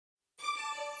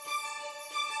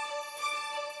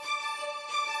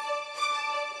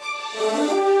Hello,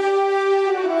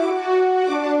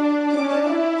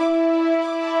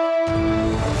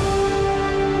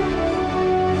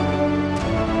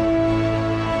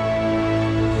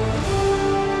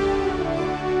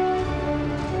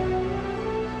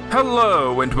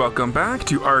 and welcome back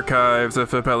to Archives of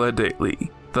Fabella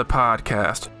Daily, the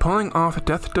podcast pulling off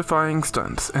death-defying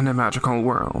stunts in a magical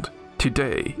world.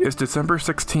 Today is December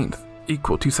 16th,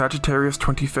 equal to Sagittarius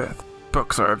 25th.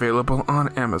 Books are available on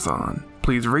Amazon.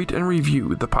 Please rate and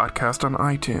review the podcast on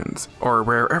iTunes, or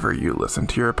wherever you listen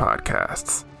to your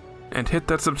podcasts. And hit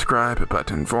that subscribe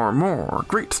button for more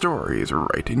great stories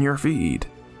right in your feed.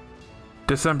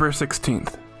 December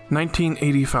 16th,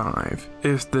 1985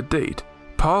 is the date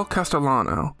Paul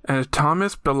Castellano and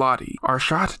Thomas Bellotti are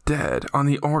shot dead on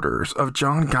the orders of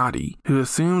John Gotti, who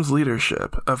assumes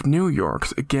leadership of New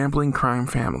York's gambling crime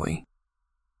family.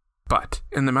 But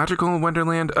in the magical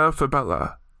wonderland of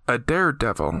Fabella, a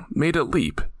daredevil made a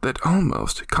leap that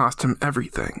almost cost him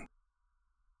everything.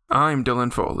 I'm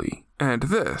Dylan Foley, and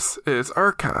this is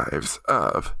Archives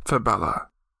of Fabella.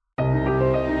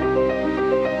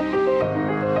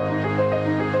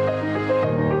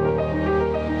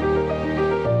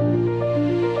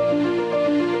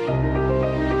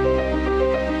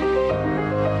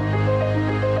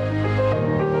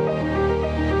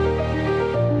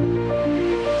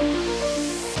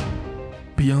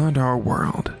 Beyond our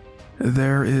world,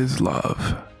 there is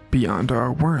love. Beyond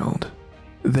our world,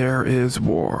 there is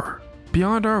war.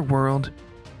 Beyond our world,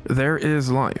 there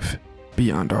is life.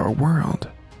 Beyond our world,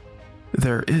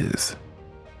 there is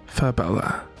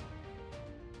Fabella.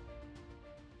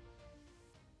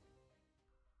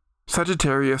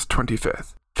 Sagittarius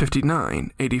 25th,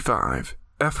 5985,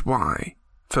 FY,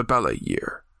 Fabella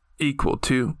year, equal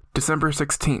to December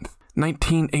 16th,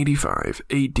 1985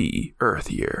 AD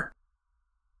Earth year.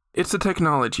 It's the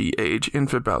technology age in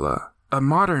Fabella, a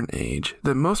modern age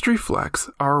that most reflects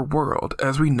our world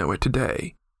as we know it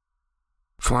today.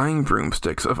 Flying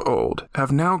broomsticks of old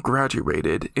have now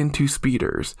graduated into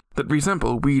speeders that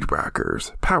resemble weed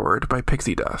whackers powered by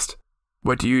pixie dust.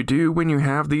 What do you do when you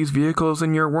have these vehicles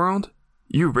in your world?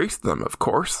 You race them, of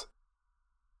course.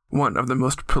 One of the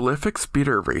most prolific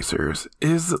speeder racers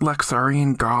is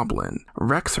Lexarian Goblin,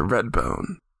 Rex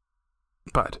Redbone.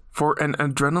 But for an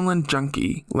adrenaline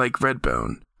junkie like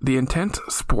Redbone, the intense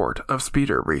sport of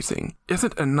speeder racing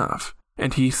isn't enough,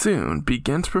 and he soon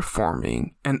begins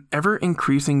performing an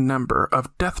ever-increasing number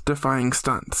of death-defying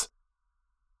stunts.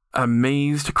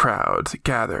 Amazed crowds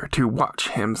gather to watch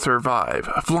him survive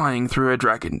flying through a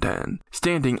dragon den,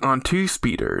 standing on two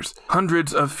speeders,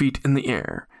 hundreds of feet in the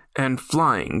air, and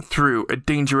flying through a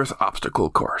dangerous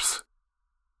obstacle course.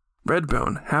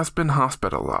 Redbone has been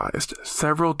hospitalized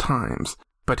several times,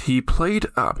 but he played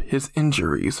up his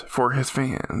injuries for his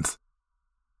fans.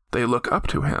 They look up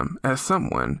to him as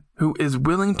someone who is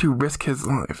willing to risk his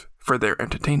life for their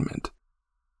entertainment.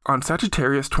 On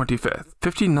Sagittarius 25th,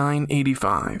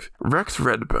 5985, Rex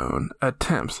Redbone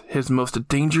attempts his most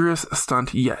dangerous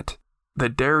stunt yet. The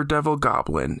daredevil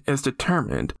goblin is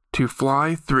determined to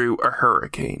fly through a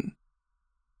hurricane.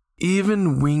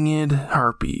 Even winged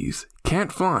harpies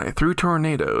can't fly through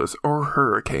tornadoes or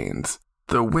hurricanes.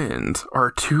 The winds are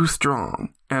too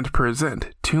strong and present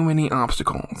too many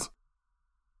obstacles.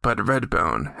 But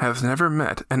Redbone has never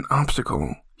met an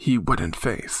obstacle he wouldn't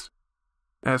face.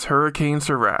 As Hurricane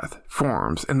Sarath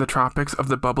forms in the tropics of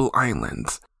the Bubble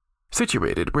Islands,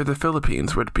 situated where the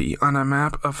Philippines would be on a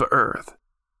map of Earth,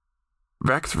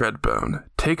 Rex Redbone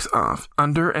takes off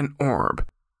under an orb,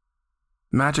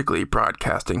 magically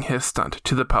broadcasting his stunt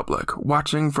to the public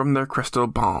watching from their crystal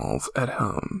balls at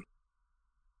home.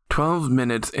 12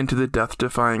 minutes into the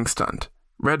death-defying stunt,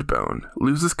 Redbone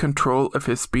loses control of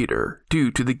his speeder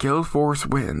due to the gale force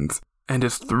winds and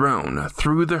is thrown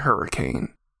through the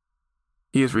hurricane.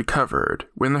 He is recovered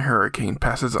when the hurricane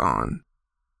passes on.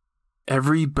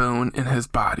 Every bone in his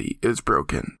body is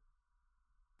broken.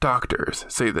 Doctors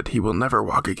say that he will never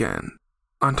walk again.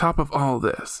 On top of all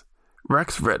this,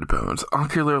 Rex Redbone's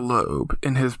ocular lobe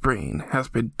in his brain has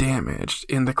been damaged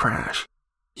in the crash.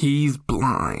 He's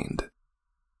blind.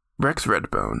 Rex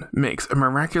Redbone makes a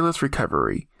miraculous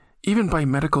recovery, even by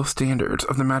medical standards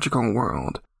of the magical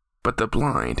world, but the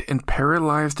blind and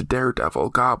paralyzed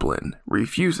daredevil goblin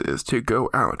refuses to go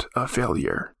out a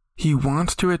failure. He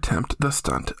wants to attempt the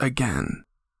stunt again.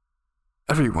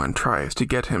 Everyone tries to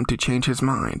get him to change his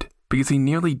mind, because he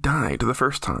nearly died the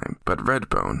first time, but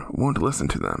Redbone won't listen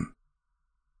to them.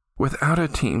 Without a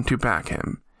team to back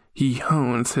him, he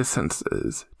hones his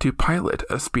senses to pilot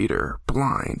a speeder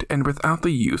blind and without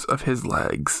the use of his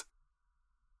legs.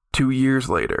 2 years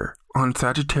later, on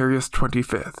Sagittarius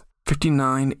 25th,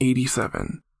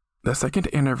 5987, the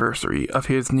second anniversary of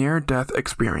his near-death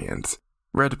experience,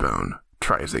 Redbone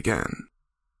tries again.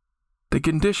 The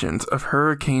conditions of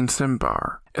Hurricane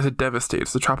Simbar, as it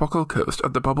devastates the tropical coast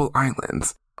of the Bubble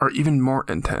Islands, are even more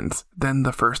intense than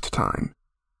the first time.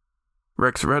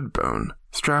 Rex Redbone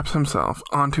straps himself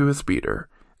onto his speeder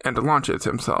and launches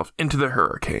himself into the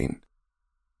hurricane.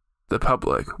 The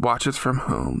public watches from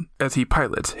home as he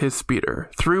pilots his speeder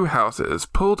through houses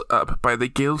pulled up by the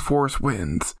gale force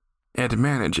winds and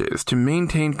manages to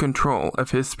maintain control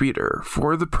of his speeder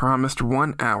for the promised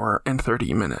 1 hour and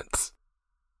 30 minutes.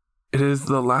 It is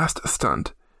the last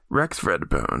stunt Rex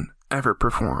Redbone ever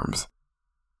performs.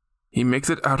 He makes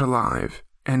it out alive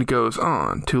and goes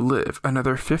on to live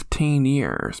another 15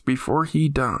 years before he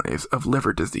dies of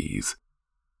liver disease.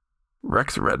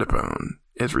 Rex Redbone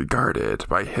is regarded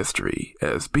by history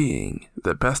as being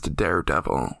the best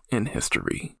daredevil in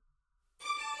history.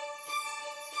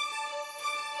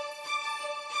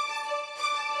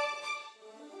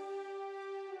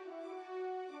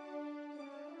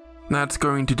 That's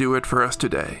going to do it for us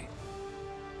today.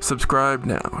 Subscribe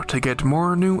now to get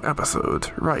more new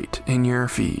episodes right in your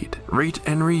feed. Rate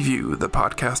and review the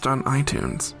podcast on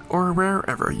iTunes or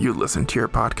wherever you listen to your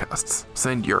podcasts.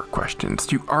 Send your questions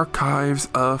to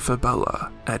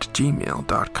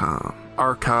archivesoffabella@gmail.com.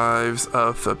 Archives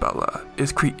of Fabella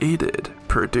is created,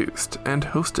 produced, and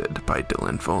hosted by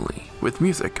Dylan Foley, with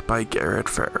music by Garrett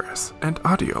Ferris and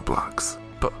audio blocks.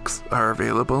 Books are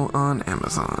available on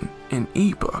Amazon in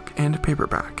ebook and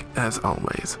paperback. As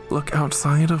always, look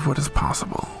outside of what is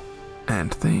possible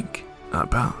and think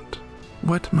about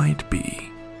what might be.